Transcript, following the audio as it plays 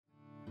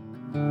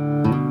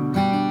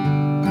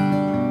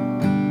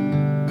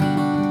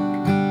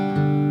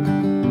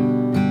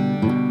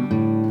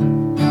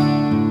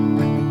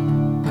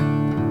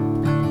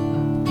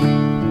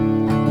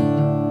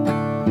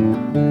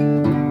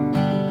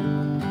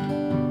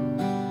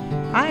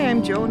Hi,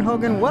 I'm Joan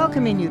Hogan,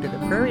 welcoming you to the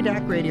Prairie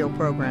Doc radio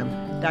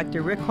program.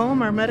 Dr. Rick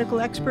Holm, our medical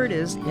expert,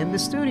 is in the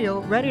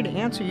studio, ready to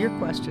answer your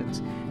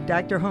questions.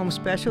 Dr. Holm's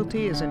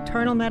specialty is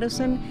internal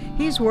medicine.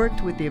 He's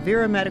worked with the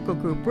Avera Medical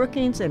Group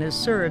Brookings and has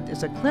served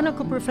as a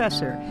clinical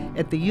professor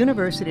at the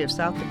University of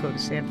South Dakota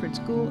Sanford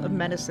School of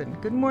Medicine.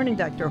 Good morning,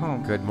 Dr.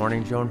 Holm. Good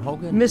morning, Joan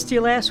Hogan. Missed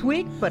you last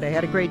week, but I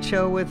had a great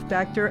show with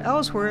Dr.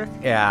 Ellsworth.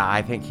 Yeah,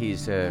 I think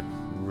he's a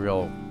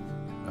real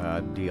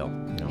deal.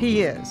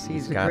 He is.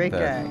 He's a great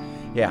guy.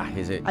 Yeah,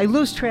 I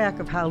lose track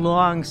of how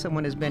long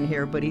someone has been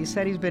here, but he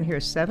said he's been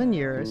here 7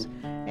 years,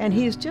 and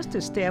he's just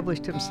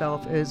established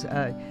himself as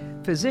a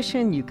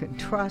physician you can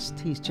trust.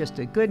 He's just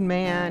a good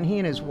man. He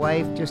and his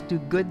wife just do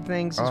good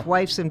things. His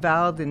wife's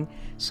involved in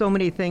so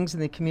many things in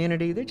the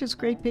community. They're just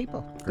great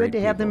people. Good to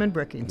have them in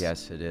Brookings.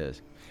 Yes, it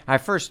is. I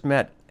first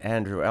met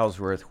Andrew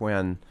Ellsworth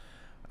when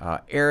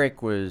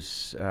Eric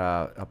was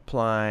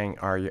applying,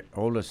 our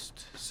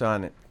oldest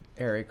son,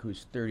 Eric,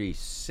 who's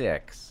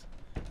 36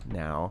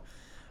 now,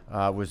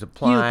 was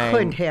applying. You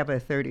couldn't have a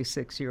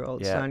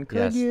 36-year-old son,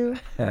 could you?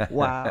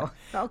 Wow.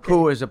 Okay.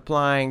 Who was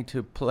applying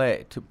to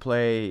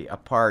play a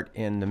part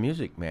in The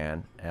Music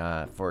Man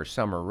for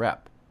summer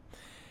rep,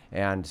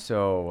 and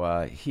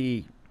so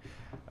he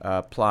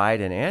applied,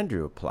 and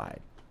Andrew applied,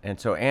 and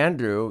so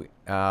Andrew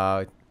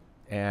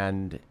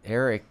and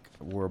Eric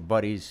were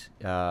buddies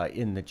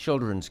in the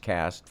children's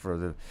cast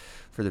for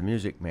the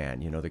Music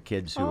Man. You know, the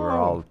kids who were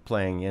all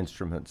playing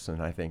instruments, and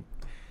I think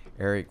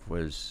Eric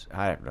was,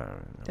 I don't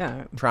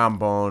know,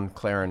 trombone,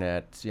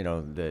 clarinet,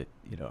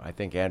 I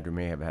think Andrew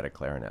may have had a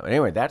clarinet.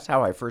 Anyway, that's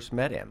how I first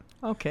met him.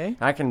 Okay.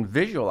 I can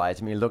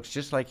visualize him. He looks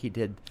just like he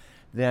did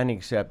then,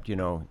 except,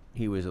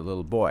 he was a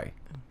little boy.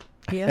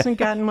 He hasn't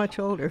gotten much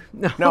older.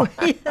 No.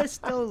 He is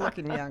still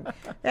looking young.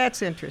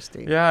 That's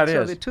interesting. Yeah, it is.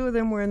 So the two of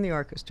them were in the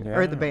orchestra,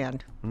 or the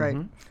band, right?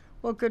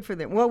 Well, good for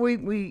them. Well,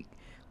 we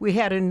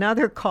had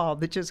another call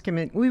that just came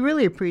in. We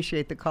really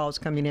appreciate the calls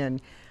coming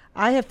in.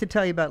 I have to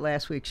tell you about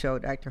last week's show,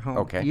 Dr. Holm.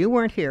 Okay. You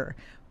weren't here,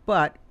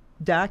 but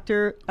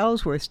Dr.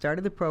 Ellsworth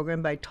started the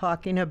program by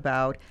talking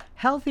about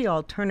healthy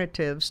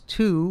alternatives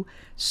to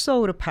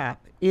soda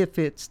pop. If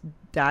it's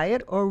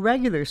diet or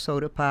regular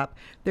soda pop,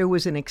 there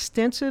was an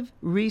extensive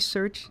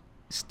research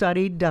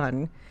study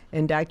done,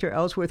 and Dr.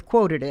 Ellsworth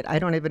quoted it. I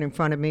don't have it in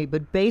front of me,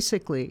 but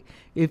basically,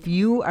 if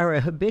you are a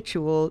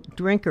habitual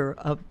drinker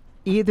of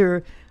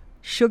either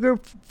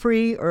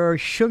sugar-free or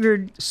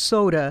sugared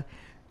soda,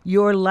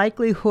 your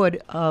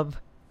likelihood of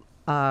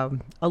a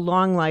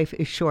long life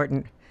is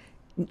shortened.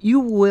 You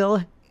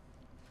will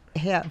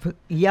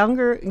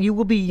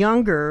be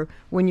younger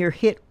when you're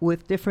hit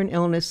with different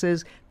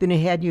illnesses than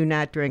had you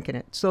not drinking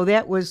it. So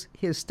that was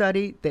his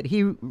study that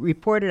he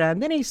reported on.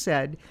 Then he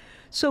said,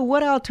 so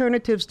what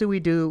alternatives do we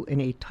do?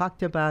 And he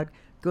talked about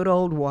good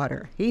old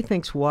water. He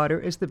thinks water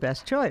is the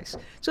best choice.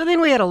 So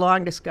then we had a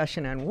long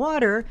discussion on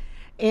water,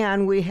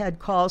 and we had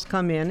calls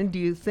come in, and do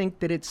you think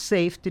that it's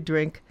safe to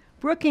drink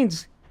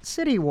Brookings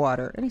city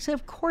water? And he said,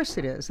 of course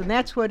it is. And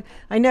that's what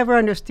I never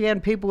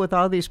understand, people with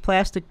all these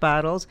plastic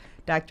bottles.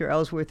 Dr.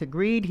 Ellsworth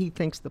agreed. He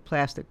thinks the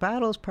plastic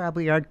bottles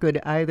probably aren't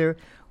good either.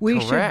 We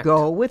should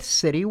go with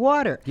city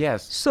water.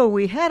 Yes. So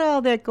we had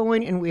all that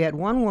going, and we had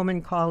one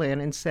woman call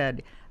in and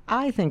said,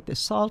 I think the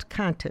salt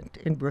content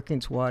in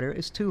Brookings water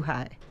is too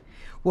high.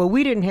 Well,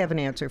 we didn't have an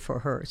answer for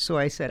her. So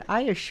I said,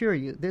 I assure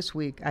you, this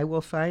week I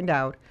will find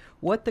out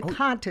what the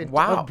content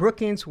of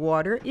Brookings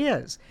water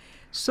is.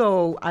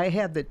 So I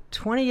have the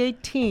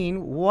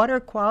 2018 Water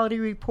Quality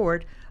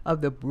Report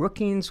of the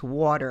Brookings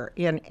water.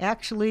 And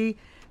actually,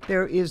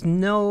 there is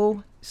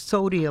no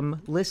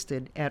sodium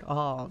listed at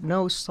all,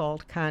 no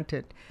salt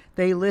content.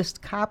 They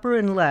list copper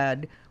and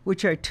lead,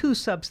 which are two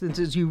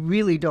substances you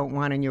really don't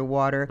want in your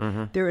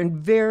water. They're in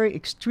very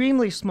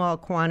extremely small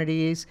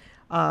quantities.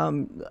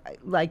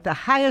 Like the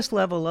highest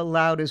level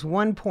allowed is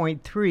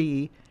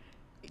 1.3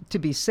 to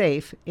be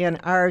safe, and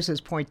ours is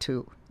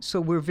 0.2. So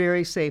we're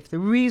very safe. The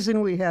reason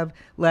we have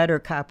lead or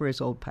copper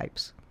is old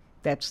pipes.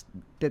 But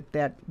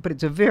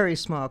it's a very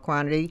small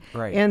quantity.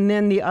 Right. And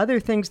then the other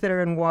things that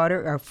are in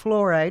water are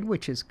fluoride,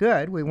 which is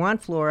good. We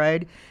want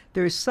fluoride.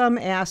 There's some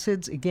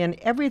acids. Again,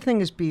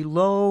 everything is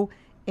below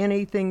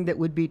anything that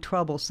would be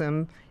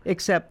troublesome,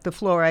 except the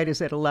fluoride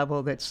is at a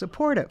level that's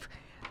supportive.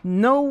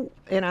 No,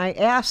 and I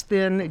asked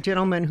then a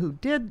gentleman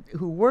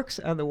who works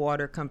on the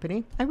water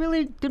company. I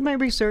really did my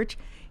research.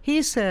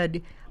 He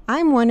said,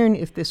 I'm wondering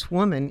if this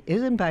woman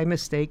isn't by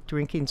mistake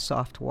drinking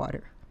soft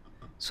water.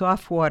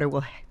 Soft water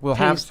will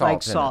taste have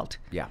like salt.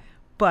 Yeah.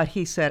 But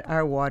he said,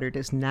 our water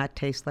does not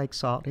taste like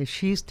salt. If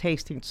she's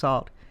tasting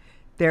salt,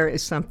 there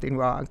is something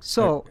wrong.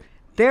 So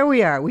there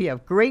we are. We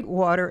have great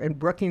water in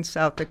Brookings,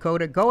 South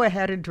Dakota. Go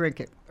ahead and drink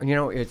it.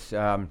 It's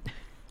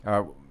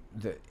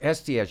the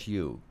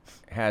SDSU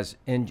has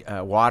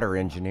water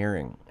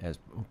engineering as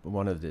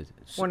one of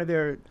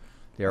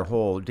their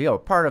whole deal.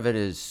 Part of it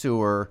is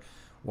sewer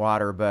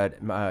water,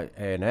 but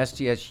an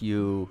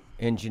SDSU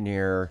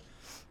engineer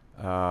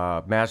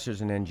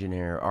master's in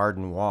engineer.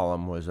 Arden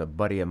Wallum was a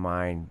buddy of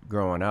mine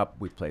growing up.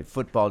 We played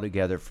football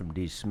together from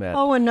D. Smith.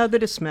 Oh, another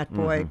DeSmet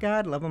boy.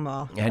 God love them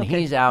all. And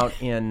he's out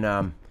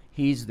in,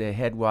 he's the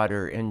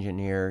headwater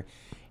engineer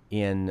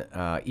in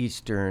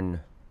Eastern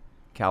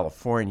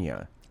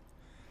California.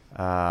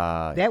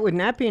 That would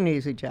not be an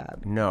easy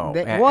job. No.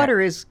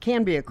 Water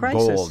can be a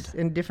crisis gold.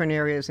 in different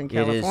areas in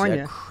California. It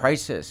is a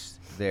crisis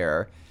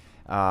there.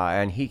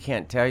 And he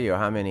can't tell you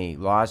how many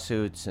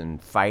lawsuits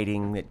and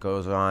fighting that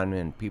goes on,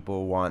 and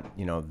people want,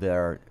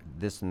 their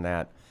this and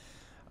that.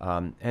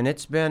 And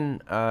it's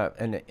been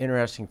an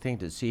interesting thing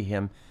to see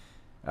him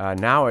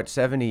now at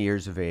 70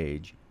 years of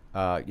age,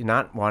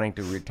 not wanting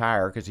to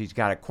retire because he's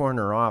got a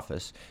corner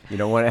office.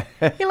 When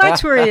he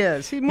likes where he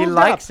is. He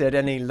likes it,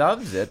 and he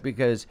loves it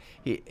because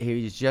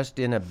he's just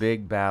in a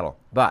big battle.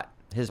 But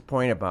his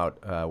point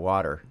about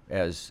water,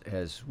 as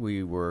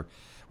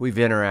we've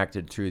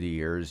interacted through the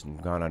years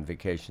and gone on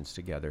vacations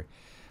together.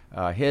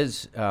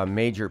 His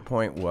major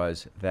point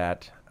was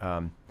that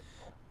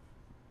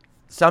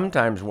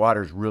sometimes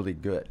water's really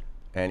good.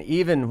 And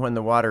even when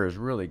the water is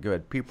really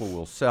good, people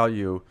will sell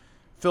you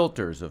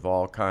filters of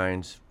all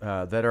kinds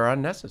that are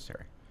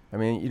unnecessary. I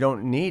mean, you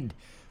don't need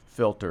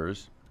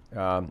filters.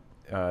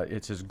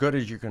 It's as good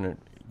as you're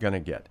gonna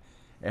get.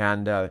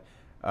 And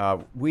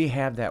we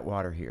have that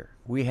water here.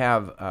 We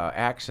have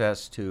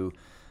access to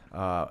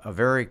a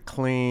very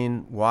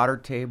clean water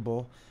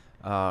table,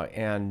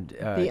 and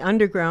the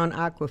underground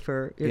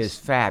aquifer is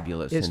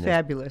fabulous.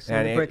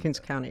 In Brookings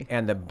County,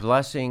 and the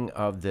blessing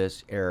of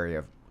this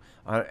area,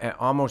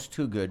 almost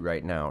too good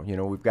right now.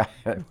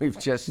 We've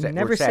just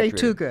never say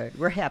too good.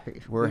 We're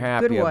happy. We're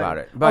happy about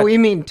it. But you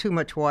mean too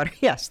much water?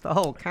 Yes, the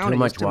whole county. Too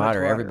much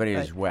water. Right. Everybody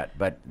is wet.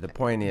 But the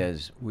point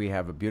is, we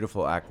have a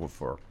beautiful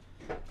aquifer,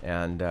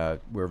 and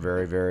we're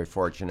very, very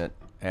fortunate.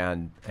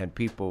 And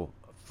people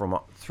from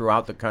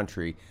throughout the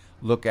country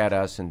look at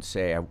us and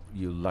say,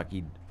 "You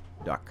lucky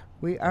duck."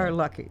 We are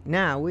lucky.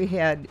 Now,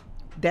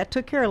 that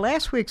took care of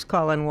last week's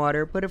call on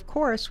water, but of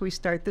course we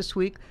start this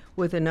week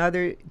with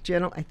another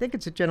I think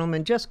it's a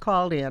gentleman just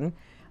called in,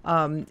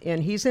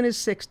 and he's in his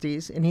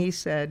 60s, and he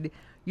said,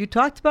 "You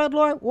talked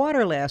about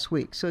water last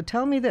week, so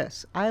tell me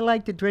this. I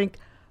like to drink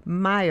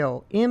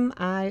Mio,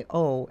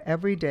 M-I-O,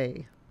 every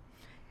day."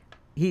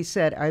 He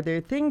said, "Are there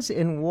things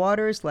in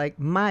waters like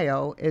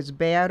Mio as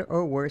bad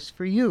or worse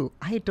for you?"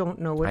 I don't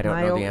know what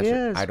Mio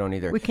is. I don't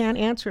either. We can't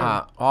answer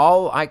him.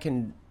 All I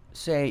can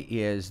say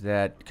is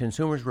that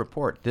Consumers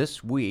Report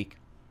this week,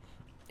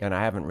 and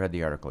I haven't read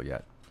the article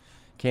yet,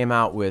 came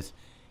out with,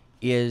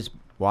 is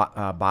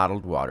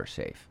bottled water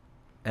safe?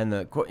 And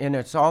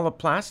it's all the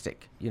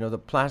plastic. The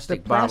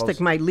plastic bottles. The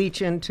plastic might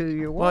leach into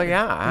your water. Well,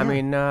 yeah. I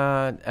mean,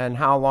 and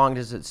how long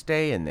does it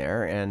stay in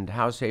there? And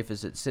how safe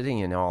is it sitting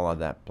in all of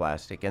that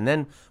plastic? And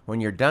then when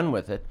you're done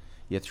with it,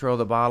 you throw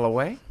the bottle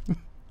away?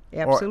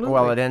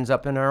 Absolutely. It ends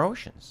up in our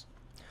oceans.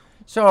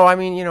 So, I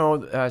mean,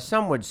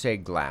 some would say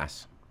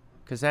glass,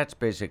 because that's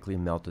basically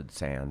melted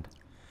sand.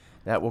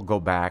 That will go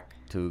back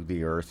to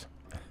the earth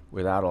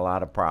without a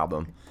lot of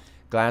problem.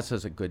 Glass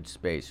is a good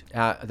space.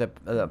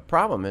 The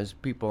problem is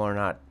people are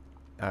not,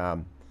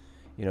 the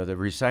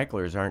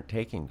recyclers aren't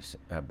taking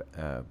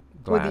glass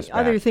Well, the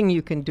other thing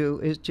you can do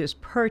is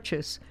just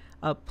purchase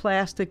a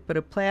plastic, but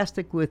a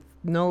plastic with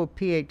no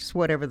pH,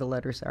 whatever the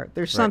letters are.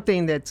 There's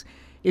something that's,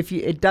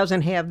 it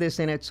doesn't have this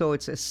in it, so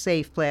it's a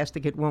safe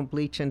plastic. It won't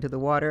bleach into the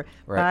water.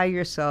 Right. Buy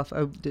yourself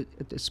a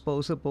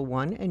disposable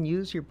one and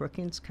use your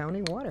Brookings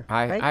County water.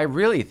 I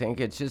really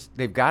think it's just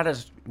they've got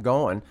us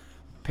going,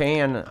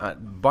 paying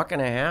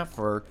 $1.50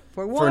 for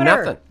water.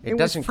 nothing. It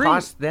doesn't free.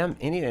 cost them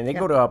anything. They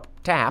go to a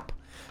tap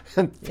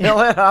and fill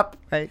it up.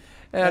 Right.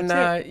 And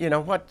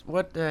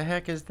what the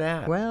heck is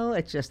that? Well,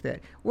 it's just that.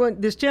 Well,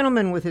 this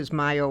gentleman with his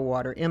Mio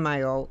water,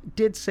 M-I-O,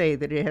 did say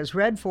that it has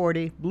red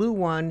 40, blue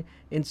 1,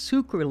 and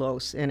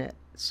sucralose in it.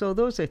 So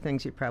those are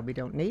things you probably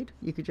don't need.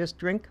 You could just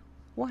drink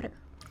water.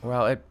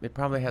 Well, it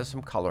probably has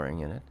some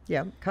coloring in it.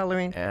 Yeah,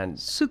 coloring. And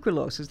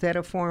sucralose, is that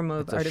a form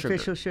of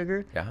artificial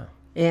sugar? Yeah.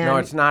 And no,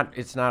 it's not.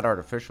 It's not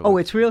artificial. Oh,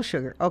 it's real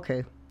sugar.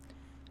 Okay.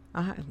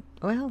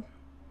 Well.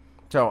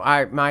 So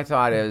my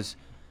thought is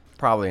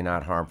probably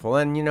not harmful,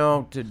 and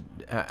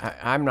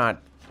I'm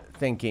not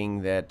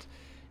thinking that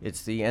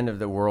it's the end of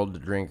the world to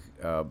drink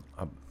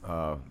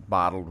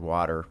bottled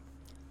water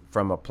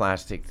from a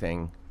plastic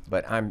thing.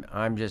 But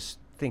I'm just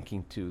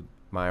thinking to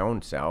my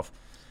own self.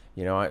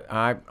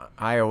 I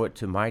owe it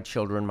to my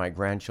children, my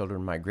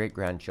grandchildren, my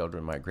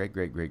great-grandchildren, my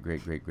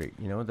great-great-great-great-great-great.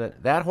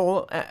 That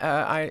whole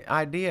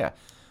idea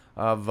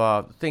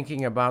of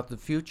thinking about the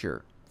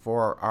future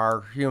for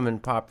our human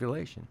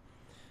population.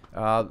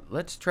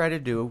 Let's try to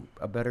do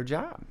a better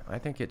job. I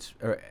think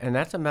and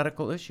that's a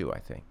medical issue, I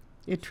think.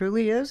 It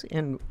truly is.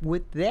 And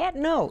with that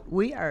note,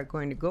 we are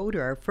going to go to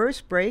our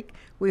first break.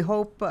 We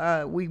hope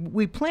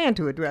we plan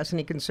to address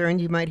any concern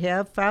you might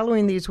have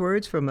following these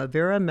words from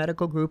Avera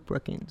Medical Group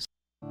Brookings.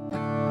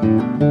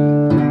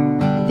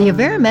 The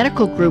Avera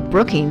Medical Group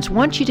Brookings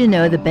wants you to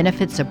know the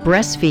benefits of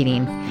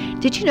breastfeeding.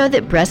 Did you know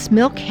that breast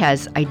milk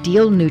has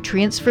ideal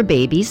nutrients for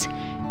babies?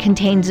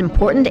 contains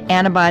important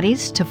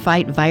antibodies to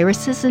fight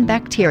viruses and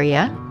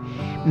bacteria,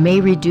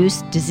 may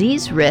reduce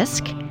disease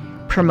risk,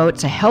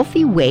 promotes a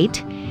healthy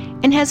weight,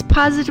 and has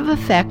positive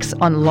effects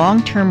on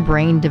long-term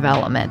brain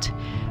development.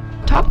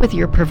 Talk with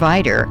your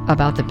provider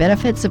about the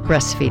benefits of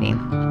breastfeeding.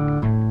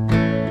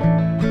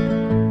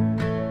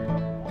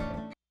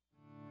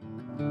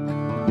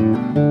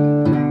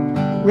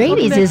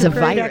 Rabies is a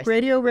Prairie virus. Doc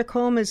Radio. Rick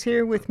Holm is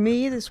here with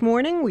me this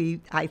morning.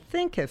 We, I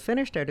think, have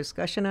finished our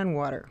discussion on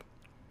water.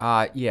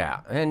 Yeah,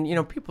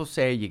 and people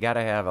say you got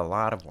to have a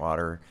lot of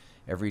water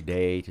every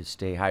day to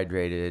stay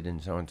hydrated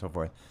and so on and so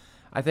forth.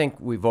 I think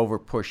we've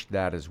overpushed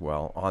that as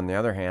well. On the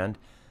other hand,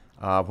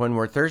 when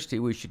we're thirsty,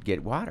 we should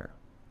get water.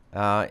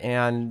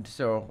 And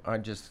so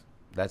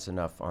that's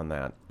enough on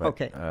that. But,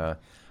 Okay.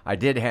 I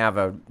did have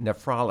a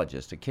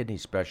nephrologist, a kidney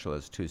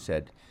specialist, who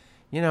said,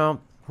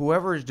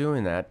 whoever is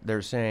doing that,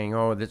 they're saying,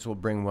 oh, this will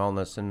bring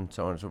wellness and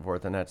so on and so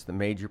forth, and that's the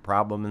major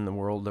problem in the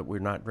world, that we're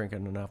not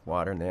drinking enough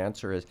water. And the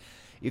answer is,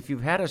 if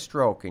you've had a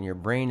stroke and your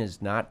brain is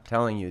not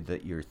telling you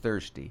that you're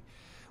thirsty,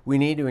 we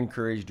need to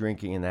encourage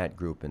drinking in that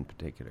group in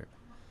particular.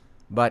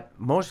 But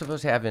most of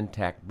us have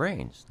intact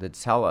brains that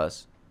tell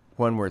us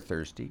when we're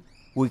thirsty.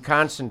 We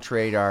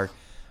concentrate our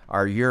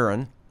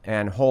urine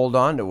and hold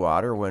on to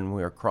water when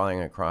we're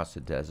crawling across the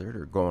desert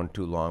or going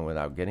too long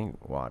without getting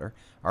water.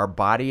 Our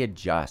body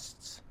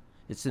adjusts.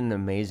 It's an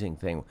amazing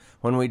thing.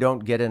 When we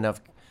don't get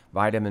enough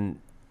vitamin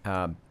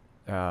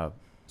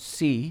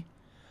C,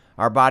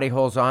 our body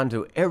holds on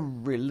to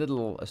every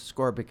little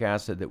ascorbic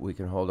acid that we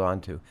can hold on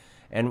to.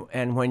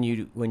 And when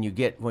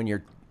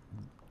you're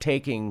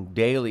taking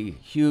daily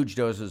huge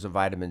doses of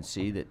vitamin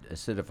C that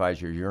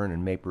acidifies your urine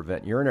and may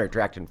prevent urinary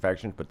tract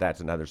infections, but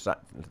that's another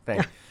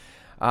thing.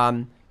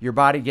 Your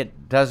body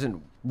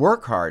doesn't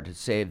work hard to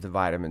save the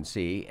vitamin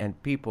C,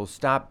 and people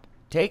stop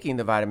taking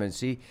the vitamin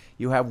C.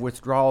 You have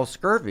withdrawal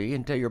scurvy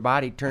until your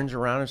body turns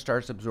around and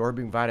starts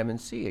absorbing vitamin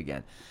C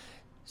again.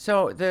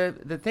 So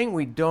the thing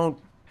we don't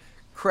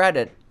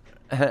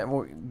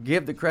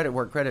give the credit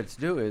where credit's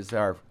due is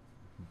our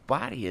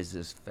body is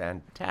this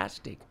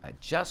fantastic,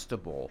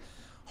 adjustable,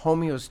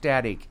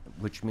 homeostatic,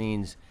 which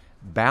means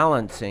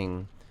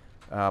balancing,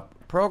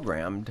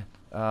 programmed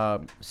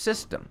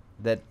system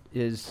that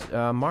is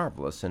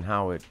marvelous in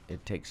how it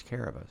takes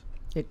care of us.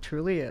 It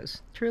truly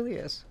is. Truly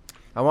is.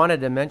 I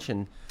wanted to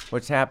mention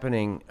what's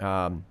happening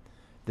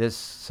this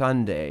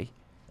Sunday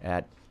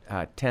at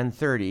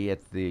 10:30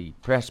 at the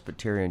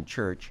Presbyterian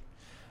Church.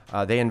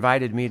 They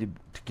invited me to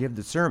give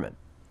the sermon.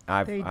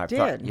 They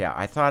did.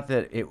 I thought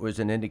that it was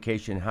an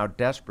indication how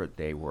desperate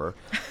they were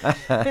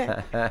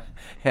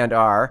and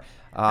are.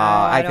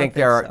 I think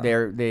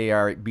they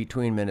are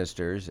between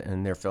ministers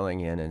and they're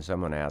filling in. And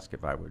someone asked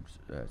if I would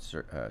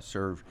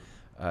serve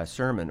a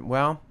sermon.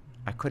 Well,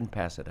 I couldn't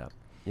pass it up.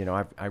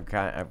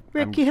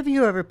 Rick, have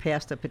you ever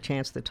passed up a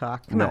chance to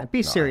talk? Come on,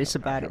 be serious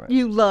about it. haven't.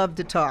 You love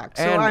to talk,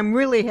 so And- I'm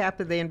really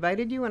happy they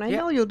invited you, and I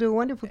know you'll do a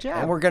wonderful job.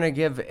 And we're going to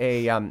give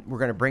we're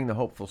going to bring the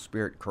Hopeful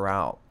Spirit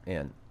Chorale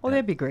in. Oh,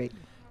 that'd be great.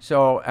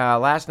 So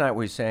last night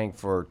we sang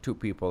for 2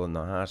 people in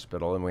the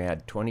hospital, and we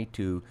had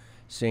 22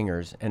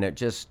 singers, and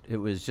it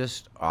was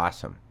just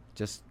awesome,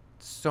 just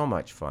so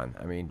much fun.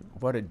 I mean,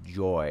 what a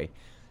joy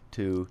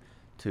to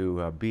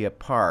be a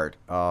part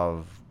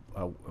of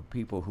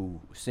people who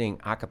sing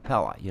a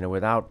cappella,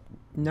 without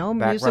No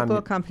background musical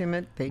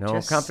accompaniment. They no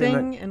just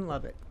accompaniment. sing and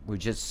love it. We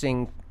just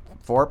sing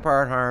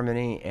 4-part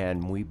harmony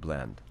and we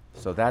blend.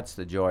 So that's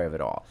the joy of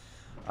it all.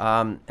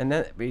 And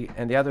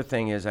the other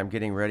thing is, I'm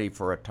getting ready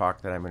for a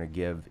talk that I'm going to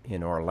give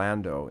in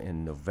Orlando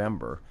in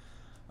November,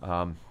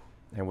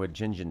 and with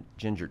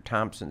Ginger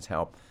Thompson's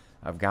help,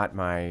 I've got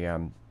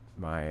my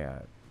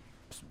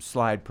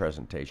slide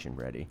presentation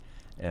ready,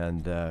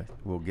 and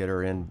we'll get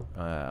her in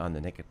on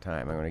the nick of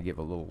time. I'm going to give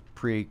a little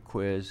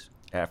pre-quiz,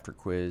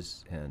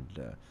 after-quiz, and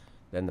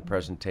then the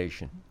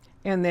presentation.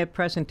 And that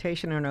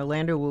presentation in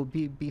Orlando will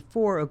be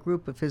before a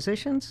group of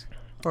physicians?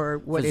 Or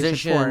what is it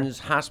Physicians,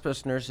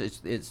 hospice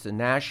nurses. It's the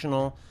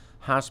National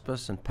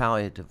Hospice and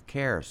Palliative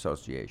Care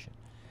Association.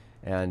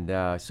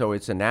 And so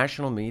it's a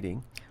national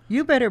meeting.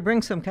 You better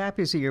bring some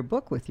copies of your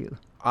book with you.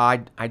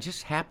 I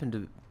just happen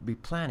to be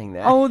planning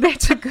that. Oh,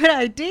 that's a good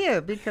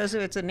idea, because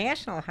if it's a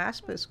national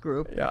hospice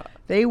group, Yeah.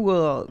 they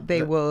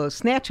will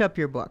snatch up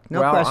your book.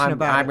 No well, question I'm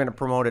about it. going to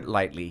promote it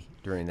lightly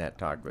during that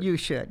talk. But You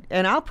should.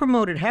 And I'll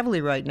promote it heavily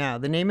right now.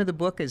 The name of the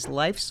book is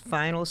Life's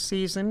Final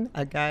Season,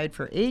 A Guide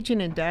for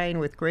Aging and Dying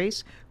with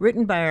Grace,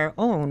 written by our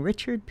own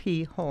Richard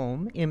P.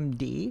 Holm,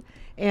 M.D.,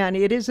 and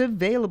it is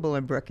available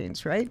in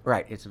Brookings, right?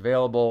 Right. It's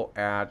available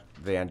at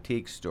the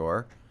antique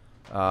store.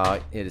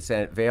 It is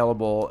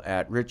available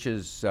at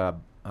Rich's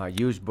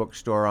used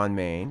bookstore on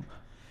Main.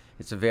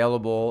 It's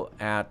available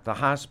at the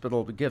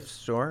hospital gift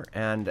store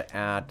and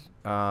at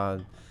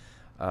the...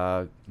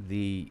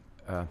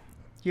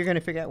 You're going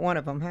to forget one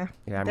of them, huh?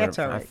 Yeah, That's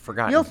all I've right.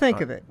 forgotten. You'll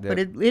think of it. But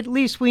at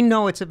least we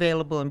know it's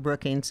available in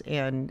Brookings.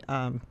 And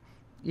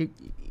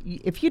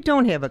if you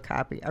don't have a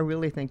copy, I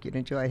really think you'd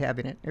enjoy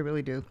having it. I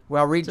really do.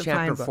 Well, read It's a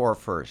chapter fine book. 4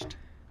 first.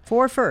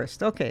 4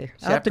 first. Okay.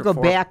 I'll have to Chapter go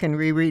 4. back and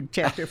reread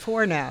chapter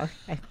 4 now.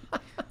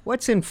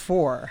 What's in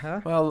 4,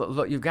 huh? Well,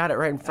 look, you've got it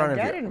right in front of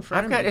you. got it in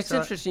front of me, It's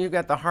so- interesting. You've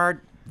got the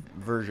hard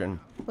version,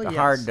 Well, the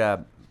yes.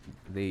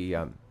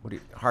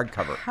 hard,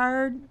 hardcover.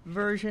 Hard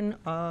version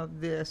of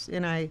this,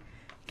 and I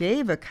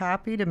gave a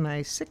copy to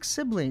my 6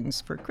 siblings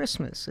for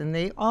Christmas, and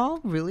they all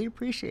really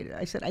appreciate it.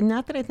 I said,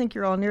 not that I think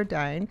you're all near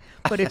dying,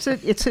 but it's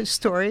a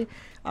story,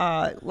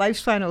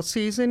 life's final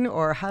season,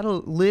 or how to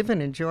live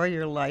and enjoy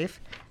your life.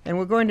 And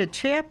we're going to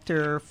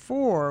chapter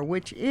 4,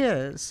 which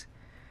is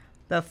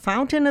the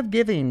fountain of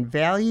giving,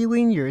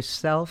 valuing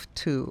yourself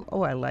too.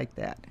 Oh, I like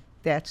that.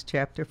 That's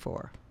chapter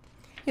 4.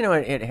 You know,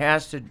 it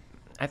has to.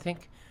 I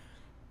think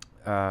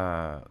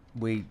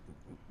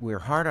we're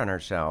hard on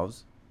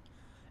ourselves,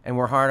 and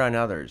we're hard on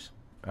others.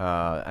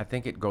 I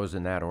think it goes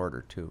in that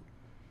order too.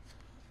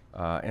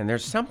 And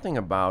there's something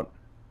about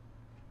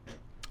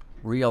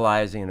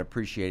realizing and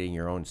appreciating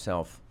your own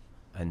self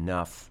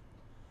enough,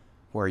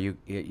 where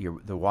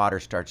the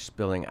water starts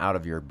spilling out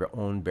of your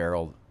own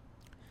barrel.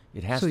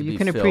 It has So to be you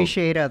can filled.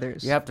 appreciate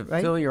others. You have to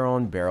right? fill your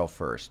own barrel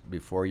first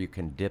before you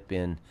can dip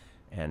in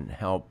and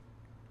help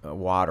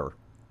water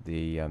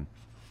the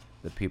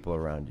people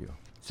around you.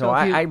 So So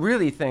if you- I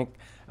really think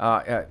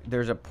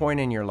there's a point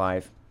in your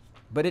life,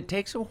 but it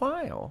takes a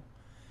while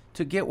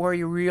to get where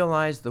you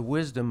realize the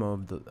wisdom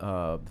of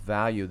the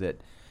value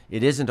that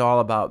it isn't all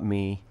about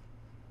me,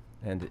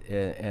 and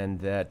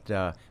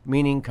that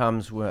meaning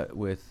comes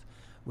with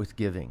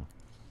giving.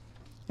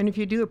 And if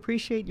you do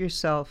appreciate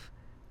yourself,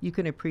 you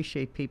can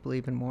appreciate people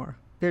even more.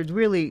 There's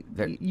really,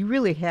 you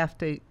really have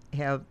to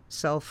have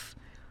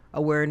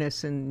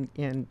self-awareness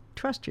and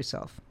trust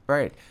yourself.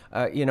 Right.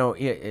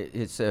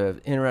 It's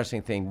an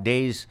interesting thing.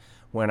 Days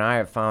when I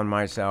have found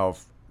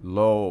myself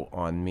low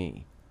on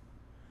me,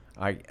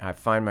 I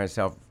find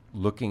myself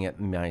looking at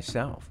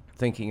myself,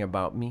 thinking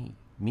about me.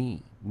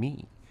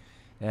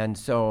 And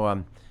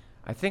so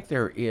I think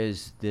there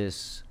is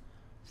this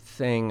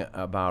thing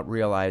about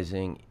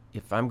realizing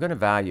if I'm going to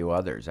value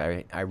others,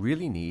 I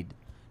really need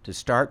to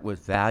start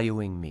with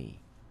valuing me.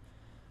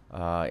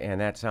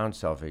 And that sounds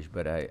selfish,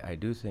 but I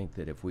do think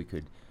that if we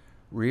could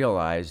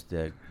realize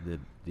the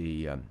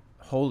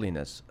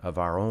holiness of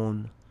our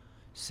own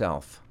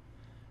self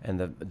and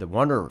the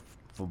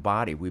wonderful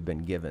body we've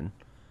been given,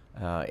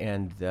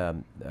 and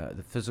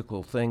the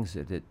physical things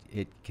that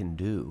it can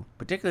do,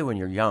 particularly when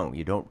you're young,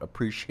 you don't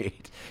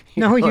appreciate.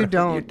 No, you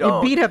don't.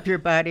 You beat up your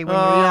body when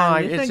you're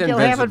young. You it's think you'll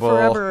have it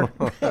invincible.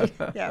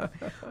 forever. Yeah.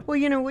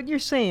 Well, what you're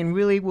saying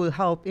really will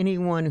help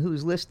anyone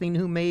who's listening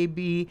who may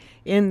be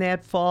in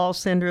that fall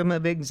syndrome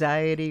of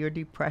anxiety or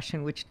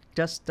depression, which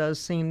just does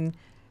seem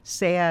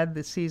sad.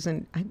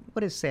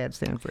 What does SAD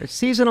stand for?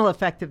 Seasonal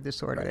affective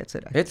disorder. That's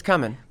it. It's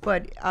coming.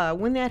 But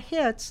when that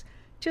hits,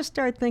 just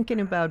start thinking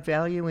about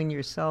valuing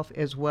yourself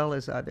as well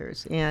as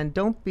others, and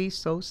don't be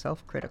so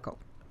self-critical.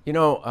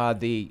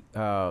 They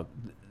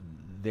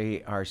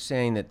are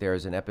saying that there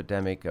is an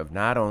epidemic of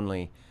not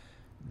only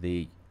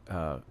the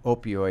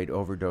opioid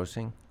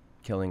overdosing,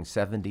 killing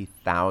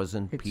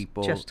 70,000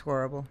 people just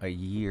horrible. a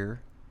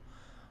year,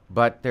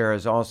 but there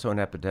is also an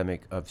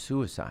epidemic of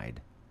suicide.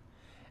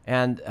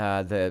 And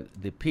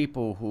the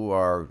people who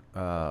are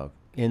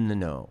in the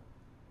know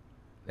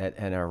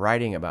and are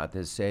writing about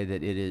this say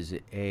that it is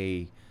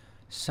a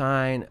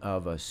sign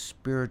of a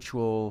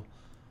spiritual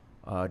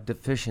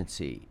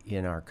deficiency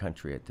in our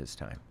country at this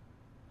time.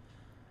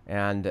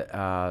 And,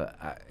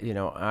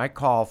 I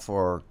call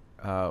for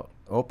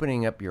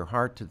opening up your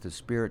heart to the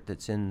spirit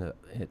that's in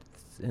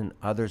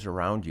others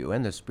around you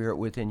and the spirit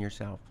within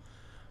yourself,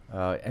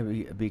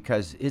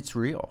 because it's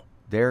real.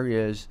 There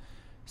is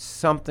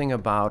something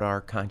about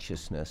our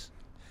consciousness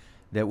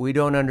that we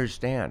don't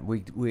understand.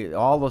 We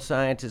all the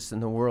scientists in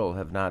the world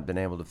have not been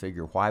able to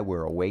figure why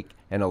we're awake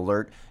and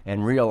alert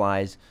and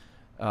realize,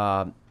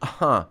 I'm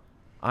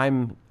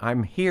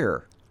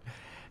here.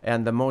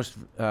 And the most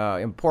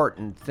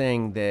important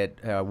thing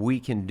that we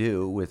can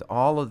do with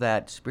all of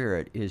that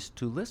spirit is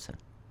to listen.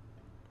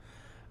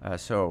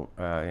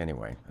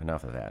 Anyway,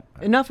 enough of that.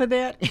 Enough of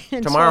that.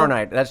 And Tomorrow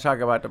night. Let's talk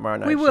about tomorrow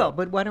night. We will,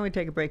 but why don't we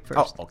take a break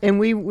first? Oh, okay.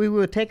 And we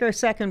will take our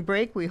second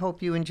break. We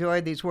hope you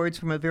enjoyed these words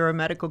from Avera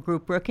Medical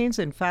Group Brookings,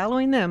 and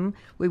following them,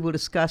 we will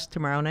discuss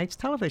tomorrow night's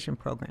television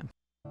program.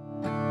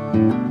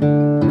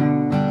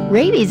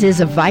 Rabies is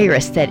a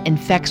virus that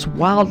infects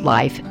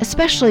wildlife,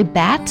 especially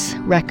bats,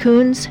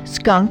 raccoons,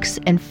 skunks,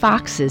 and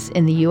foxes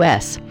in the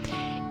U.S.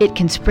 It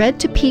can spread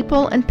to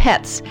people and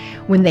pets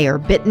when they are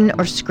bitten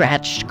or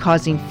scratched,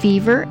 causing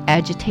fever,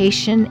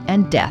 agitation,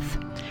 and death.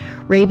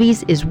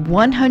 Rabies is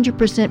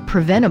 100%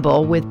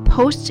 preventable with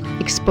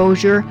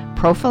post-exposure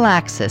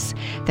prophylaxis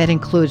that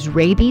includes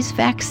rabies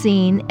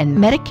vaccine and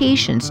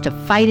medications to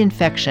fight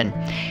infection,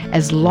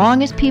 as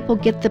long as people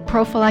get the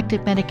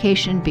prophylactic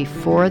medication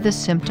before the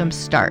symptoms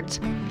start.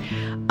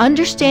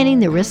 Understanding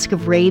the risk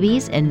of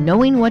rabies and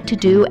knowing what to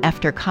do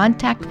after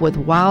contact with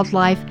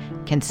wildlife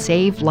can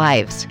save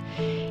lives.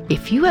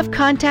 If you have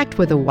contact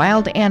with a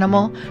wild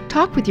animal,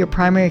 talk with your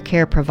primary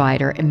care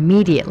provider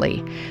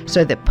immediately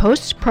so that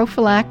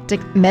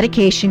post-prophylactic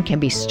medication can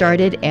be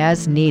started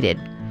as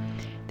needed.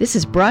 This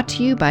is brought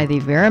to you by the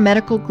Vera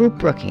Medical Group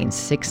Brookings,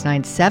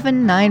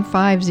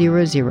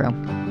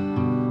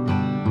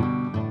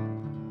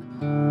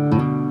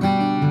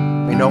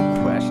 697-9500. No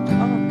question.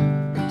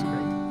 Oh, that's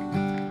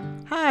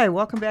great. Hi,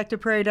 welcome back to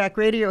Prairie Doc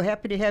Radio.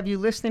 Happy to have you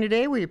listening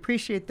today. We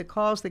appreciate the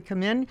calls that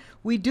come in.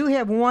 We do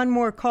have one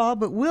more call,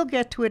 but we'll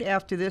get to it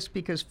after this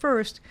because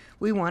first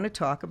we want to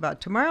talk about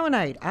tomorrow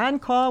night on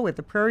call with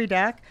the Prairie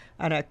Doc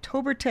on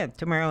October 10th.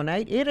 Tomorrow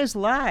night, it is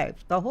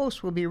live. The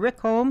host will be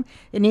Rick Holm,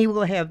 and he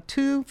will have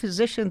two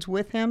physicians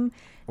with him.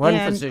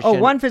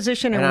 One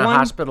physician and a one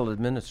hospital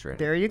administrator.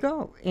 There you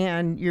go.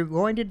 And you're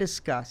going to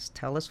discuss.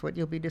 Tell us what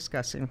you'll be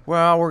discussing.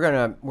 Well,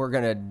 we're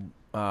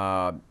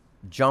gonna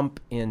jump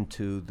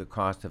into the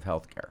cost of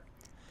healthcare,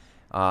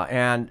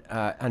 and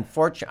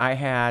unfortunately, I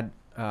had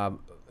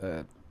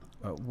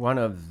one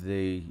of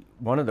the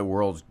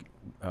world's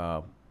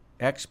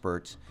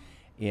experts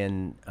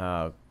in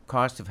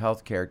cost of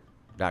healthcare,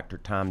 Dr.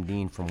 Tom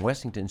Dean from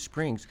Wessington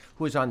Springs,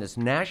 who is on this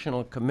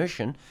national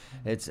commission.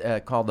 It's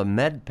called the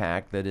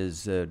MedPAC, that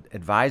is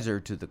advisor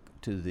to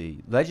the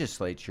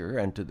legislature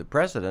and to the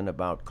president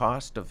about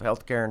cost of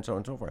healthcare and so on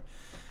and so forth.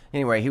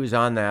 Anyway, he was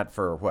on that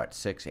for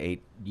 6-8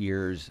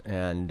 years,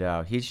 and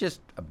he's just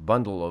a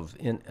bundle of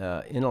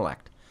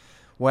intellect.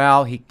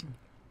 Well, he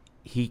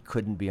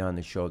couldn't be on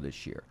the show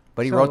this year,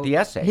 but he wrote the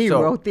essay. He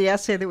wrote the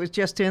essay that was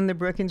just in the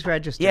Brookings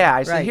Register. Yeah,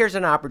 I said, here's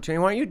an opportunity.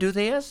 Why don't you do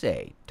the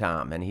essay,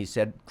 Tom? And he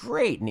said,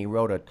 great. And he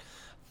wrote a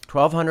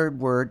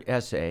 1,200-word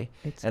essay.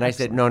 And I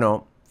said,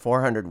 no,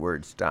 400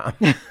 words, Tom.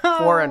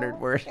 400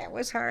 words. That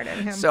was hard on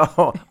him.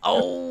 So,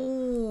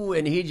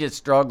 and he just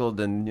struggled,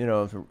 and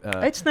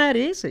it's not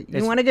easy.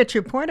 You want to get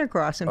your point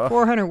across in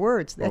 400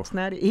 words. That's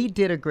not. He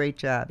did a great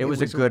job. It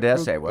was a good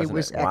essay, wasn't it? It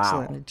was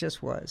excellent. Wow. It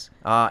just was.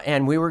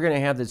 And we were going to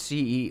have the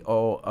CEO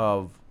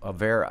of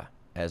Avera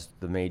as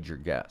the major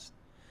guest,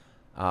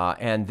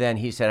 and then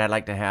he said, I'd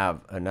like to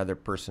have another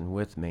person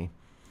with me,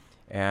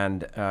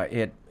 and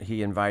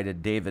he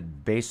invited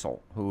David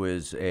Basel, who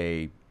is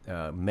a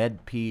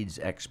med-peds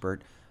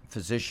expert,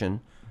 physician,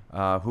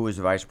 who is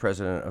the vice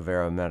president of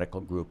Vera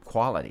Medical Group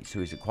Quality, so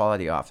he's a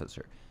quality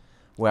officer.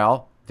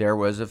 Well, there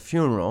was a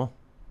funeral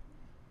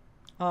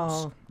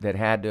that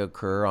had to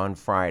occur on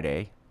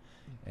Friday,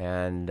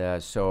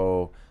 and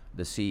so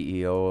the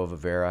CEO of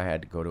Avera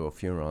had to go to a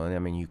funeral, and I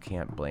mean, you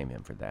can't blame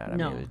him for that. I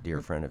mean, it was a dear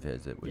friend of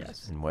his that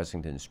was in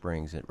Wessington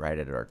Springs right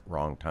at a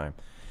wrong time.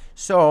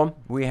 So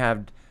we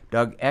have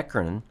Doug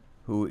Ekern,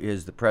 who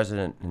is the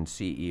president and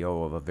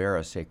CEO of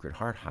Avera Sacred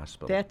Heart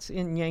Hospital. That's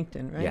in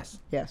Yankton, right? Yes.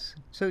 Yes.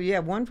 So you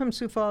have one from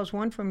Sioux Falls,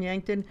 one from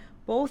Yankton.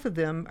 Both of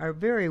them are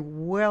very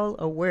well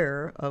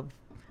aware of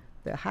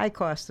the high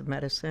cost of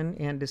medicine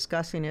and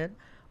discussing it.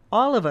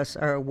 All of us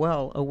are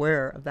well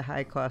aware of the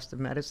high cost of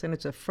medicine.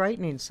 It's a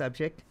frightening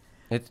subject.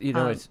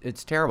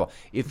 It's terrible.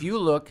 If you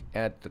look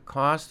at the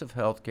cost of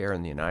health care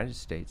in the United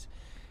States,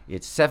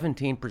 it's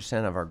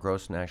 17% of our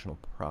gross national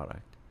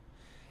product.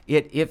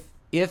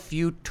 If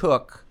you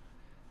took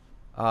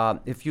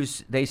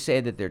they say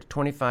that there's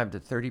 25 to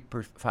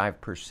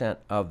 35%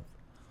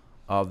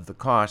 of the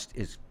cost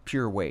is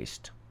pure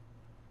waste.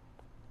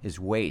 If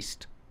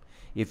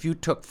you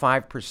took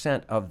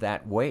 5% of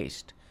that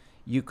waste,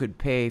 you could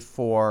pay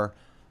for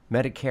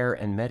Medicare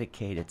and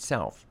Medicaid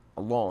itself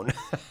alone.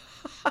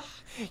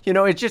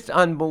 It's just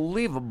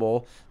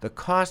unbelievable, the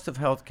cost of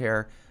health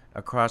care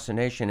across the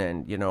nation,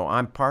 and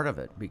I'm part of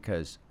it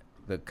because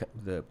my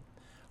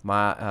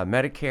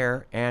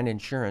Medicare and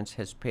insurance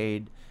has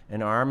paid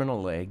an arm and a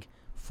leg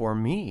for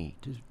me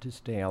to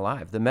stay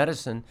alive. The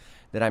medicine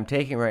that I'm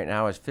taking right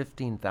now is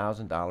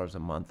 $15,000 a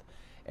month,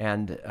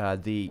 and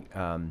the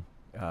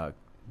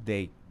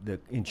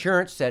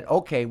insurance said,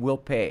 okay, we'll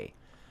pay,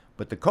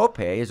 but the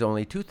copay is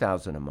only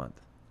 $2,000 a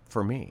month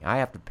for me. I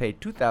have to pay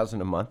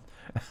 $2,000 a month.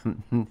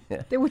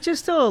 Which is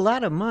still a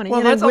lot of money.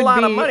 Well, that's a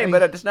lot of money,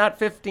 but it's not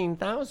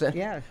 $15,000.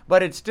 Yeah.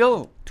 But it's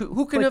still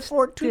who can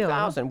afford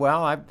 $2,000?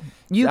 Well, I've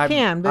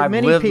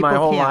many lived people my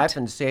whole can't. life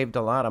and saved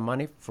a lot of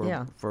money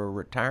for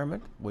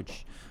retirement,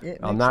 which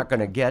I'm not going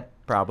to get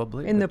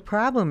probably. And the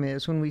problem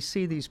is when we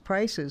see these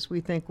prices,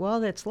 we think, well,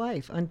 that's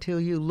life, until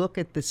you look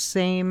at the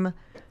same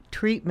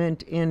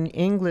treatment in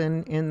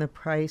England, and the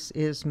price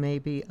is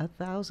maybe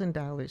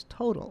 $1,000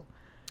 total.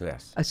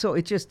 Yes. So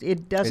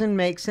it doesn't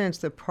make sense,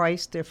 the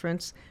price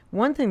difference.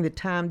 One thing that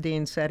Tom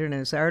Dean said in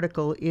his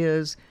article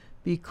is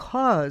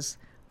because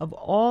of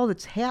all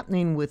that's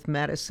happening with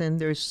medicine,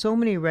 there's so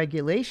many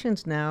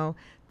regulations now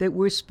that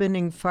we're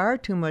spending far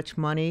too much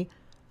money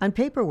on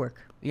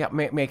paperwork. Yeah,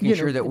 making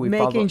sure that we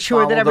making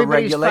sure that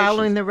everybody's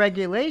following the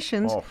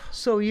regulations.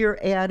 So you're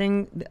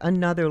adding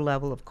another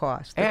level of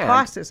cost. The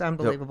cost is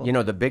unbelievable.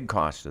 The big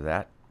cost of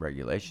that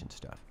regulation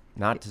stuff.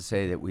 Not to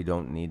say that we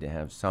don't need to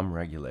have some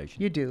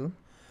regulation. You do.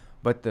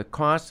 But the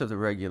cost of the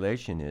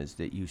regulation is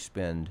that you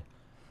spend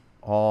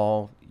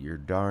all your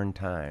darn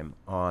time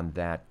on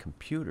that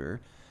computer.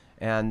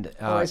 And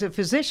as a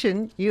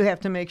physician, you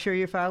have to make sure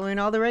you're following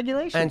all the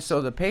regulations. And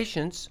so the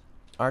patients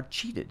are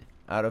cheated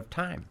out of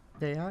time.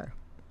 They are.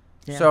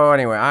 Yeah. So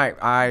anyway,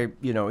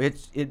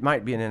 it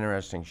might be an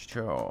interesting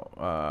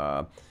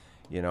show.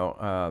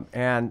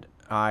 And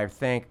I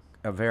thank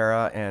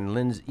Avera and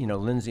Lindsay.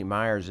 Lindsay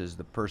Myers is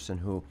the person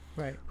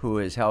who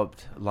has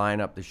helped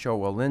line up the show.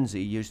 Well,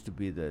 Lindsay used to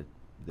be the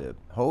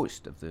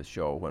host of the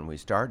show when we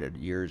started,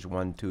 years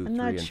 1, 2, 3, and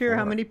 4. I'm not sure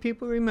how many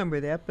people remember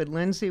that, but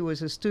Lindsay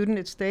was a student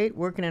at State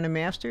working on a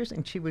master's,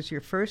 and she was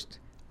your first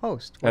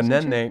host. And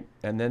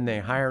then they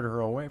hired her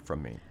away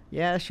from me.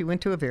 Yeah, she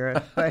went to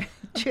Avera, but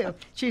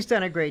she's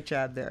done a great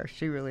job there.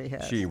 She really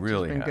has. She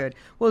really has. Been has. good.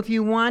 Well, if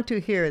you want to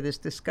hear this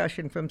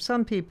discussion from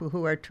some people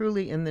who are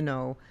truly in the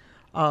know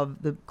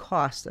of the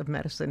cost of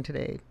medicine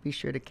today, be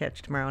sure to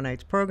catch tomorrow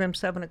night's program,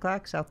 7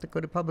 o'clock, South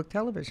Dakota Public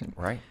Television.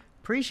 Right.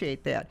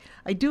 Appreciate that.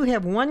 I do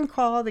have one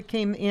call that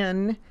came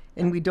in,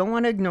 and we don't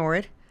want to ignore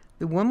it.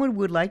 The woman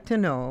would like to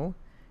know,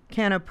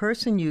 can a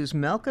person use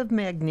milk of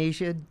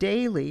magnesia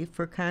daily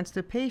for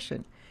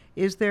constipation?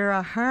 Is there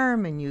a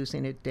harm in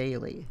using it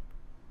daily?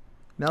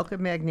 Milk of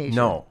magnesia.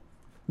 No.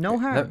 No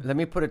harm. Let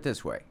me put it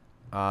this way.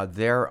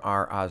 There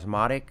are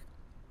osmotic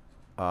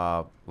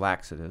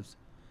laxatives,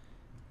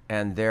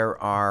 and there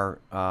are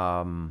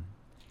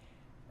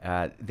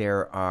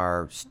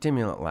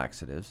stimulant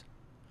laxatives.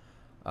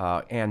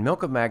 And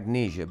milk of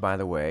magnesia, by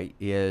the way,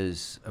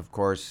 is, of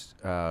course,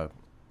 an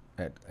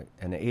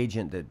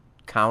agent that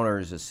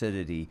counters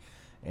acidity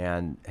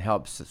and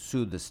helps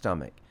soothe the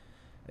stomach.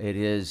 It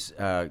has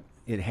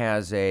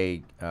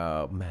a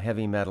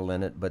heavy metal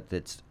in it, but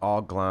it's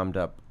all glommed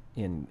up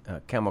in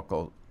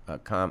chemical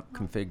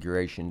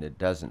configuration that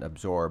doesn't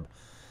absorb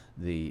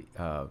the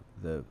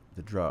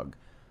drug.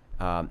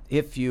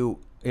 If you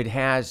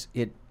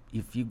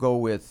go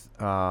with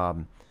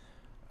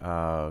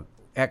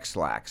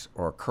X-Lax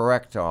or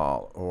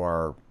Correctol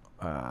or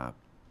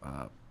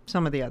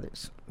some of the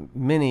others,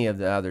 many of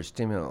the other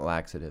stimulant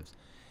laxatives,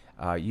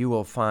 you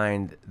will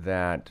find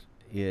that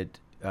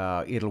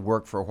it'll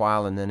work for a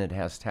while, and then it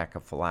has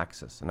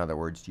tachyphylaxis. In other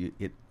words,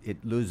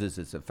 it loses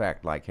its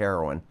effect, like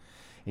heroin,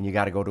 and you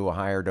got to go to a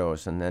higher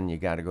dose, and then you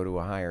got to go to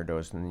a higher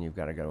dose, and then you've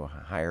got to go to a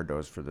higher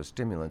dose for the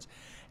stimulants,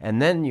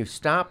 and then you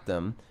stop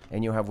them,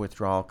 and you have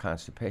withdrawal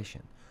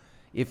constipation.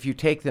 If you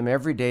take them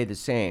every day the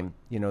same,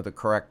 the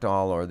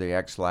Correctol or the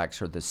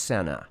X-Lax or the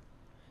Senna.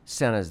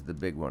 Senna's the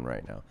big one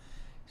right now.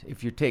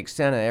 If you take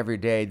Senna every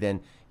day, then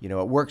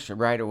it works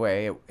right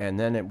away, and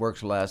then it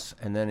works less,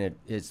 and then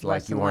it's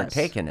like you aren't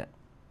taking it.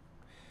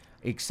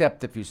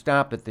 Except if you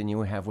stop it, then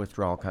you have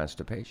withdrawal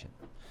constipation.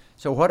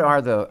 So what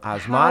are the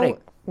osmotic?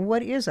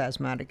 What is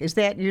osmotic? Is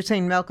that you're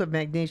saying milk of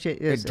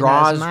magnesia is It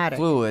draws osmotic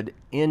fluid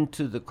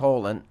into the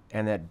colon,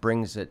 and that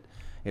brings it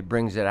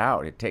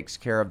out. It takes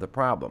care of the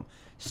problem.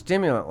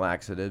 Stimulant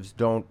laxatives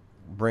don't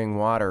bring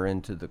water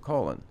into the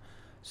colon.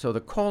 So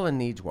the colon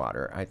needs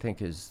water, I think,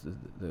 is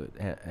the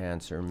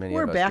answer.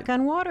 We're back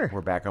on water.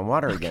 We're back on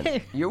water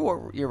again.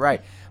 You're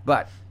right.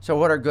 But so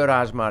what are good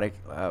osmotic?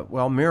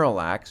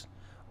 Miralax,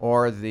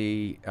 or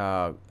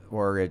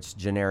its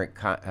generic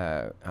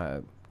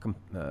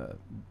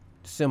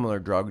similar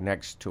drug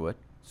next to it.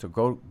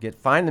 So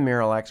find the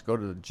Miralax. Go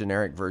to the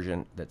generic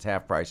version that's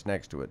half price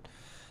next to it.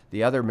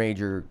 The other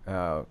major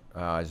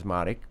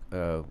osmotic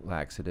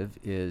laxative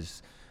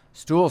is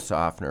stool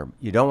softener.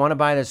 You don't want to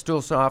buy the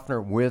stool softener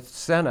with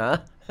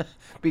Senna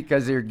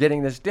because you're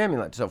getting the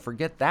stimulant. So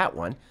forget that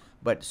one.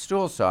 But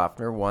stool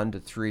softener 1 to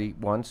 3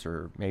 once,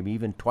 or maybe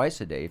even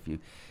twice a day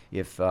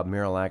if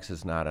Miralax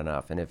is not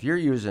enough. And if you're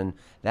using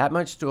that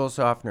much stool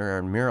softener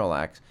and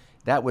Miralax,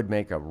 that would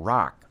make a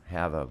rock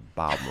have a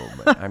bowel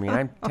movement. I mean,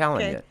 I'm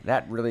telling you,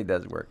 that really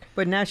does work.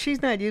 But now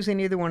she's not using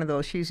either one of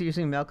those. She's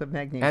using milk of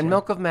magnesia. And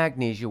milk of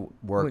magnesia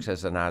works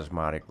as an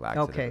osmotic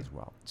laxative as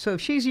well. So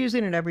if she's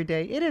using it every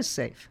day, it is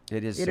safe.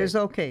 It is safe. It is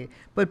okay.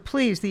 But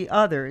please, the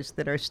others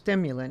that are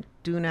stimulant,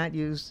 do not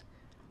use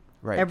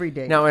every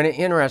day. Now, and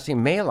interesting,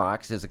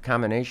 Maalox is a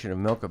combination of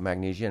milk of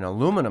magnesia and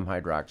aluminum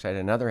hydroxide,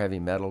 another heavy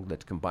metal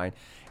that's combined,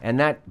 and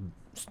that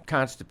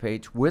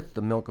constipates with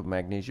the milk of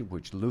magnesia,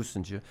 which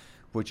loosens you,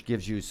 which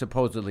gives you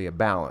supposedly a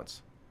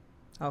balance.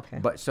 Okay.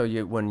 But so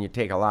when you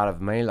take a lot of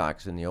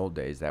Maalox in the old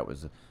days, that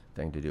was the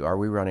thing to do. Are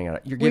we running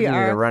out? You're giving me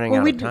the running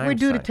out of time. We're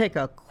due to take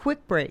a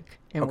quick break,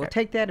 and we'll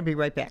take that and be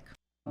right back.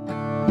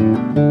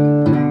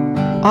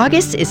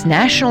 August is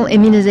National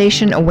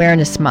Immunization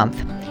Awareness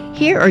Month.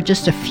 Here are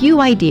just a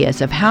few ideas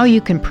of how you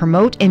can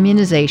promote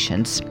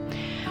immunizations.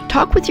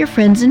 Talk with your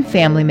friends and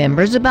family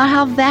members about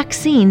how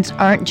vaccines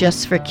aren't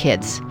just for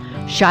kids.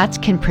 Shots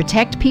can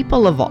protect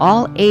people of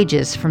all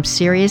ages from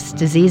serious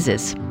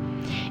diseases.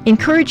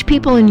 Encourage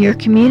people in your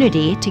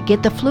community to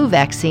get the flu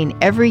vaccine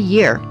every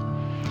year.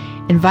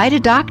 Invite a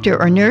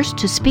doctor or nurse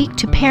to speak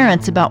to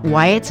parents about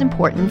why it's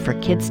important for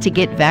kids to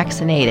get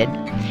vaccinated.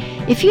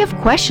 If you have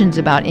questions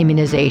about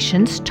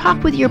immunizations,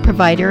 talk with your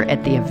provider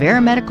at the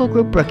Avera Medical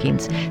Group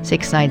Brookings,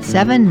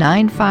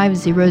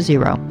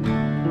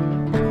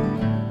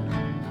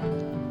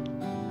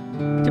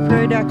 697-9500. To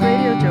Prairie Doc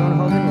Radio, Joan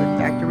Hogan with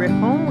Dr. Rick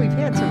Holm. We've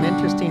had some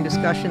interesting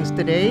discussions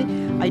today.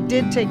 I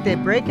did take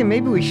that break, and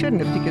maybe we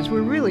shouldn't have because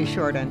we're really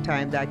short on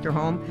time, Dr.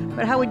 Holm.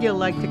 But how would you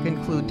like to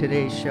conclude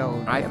today's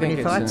show? I think any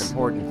it's thoughts? an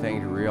important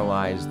thing to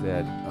realize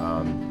that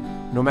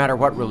no matter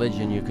what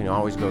religion, you can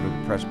always go to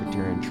the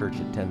Presbyterian Church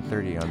at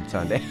 10:30 on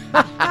Sunday.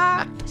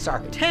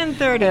 Sorry.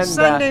 10:30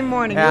 Sunday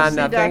morning. You'll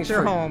see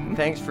Dr. Holm.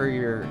 Thanks for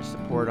your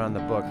support on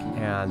the book,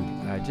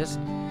 and just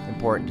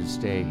important to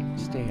stay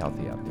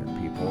healthy out there,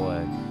 people.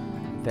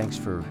 Thanks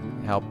for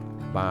help,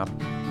 Bob.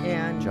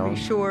 And Joan. be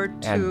sure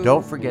to... And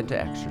don't forget to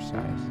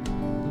exercise.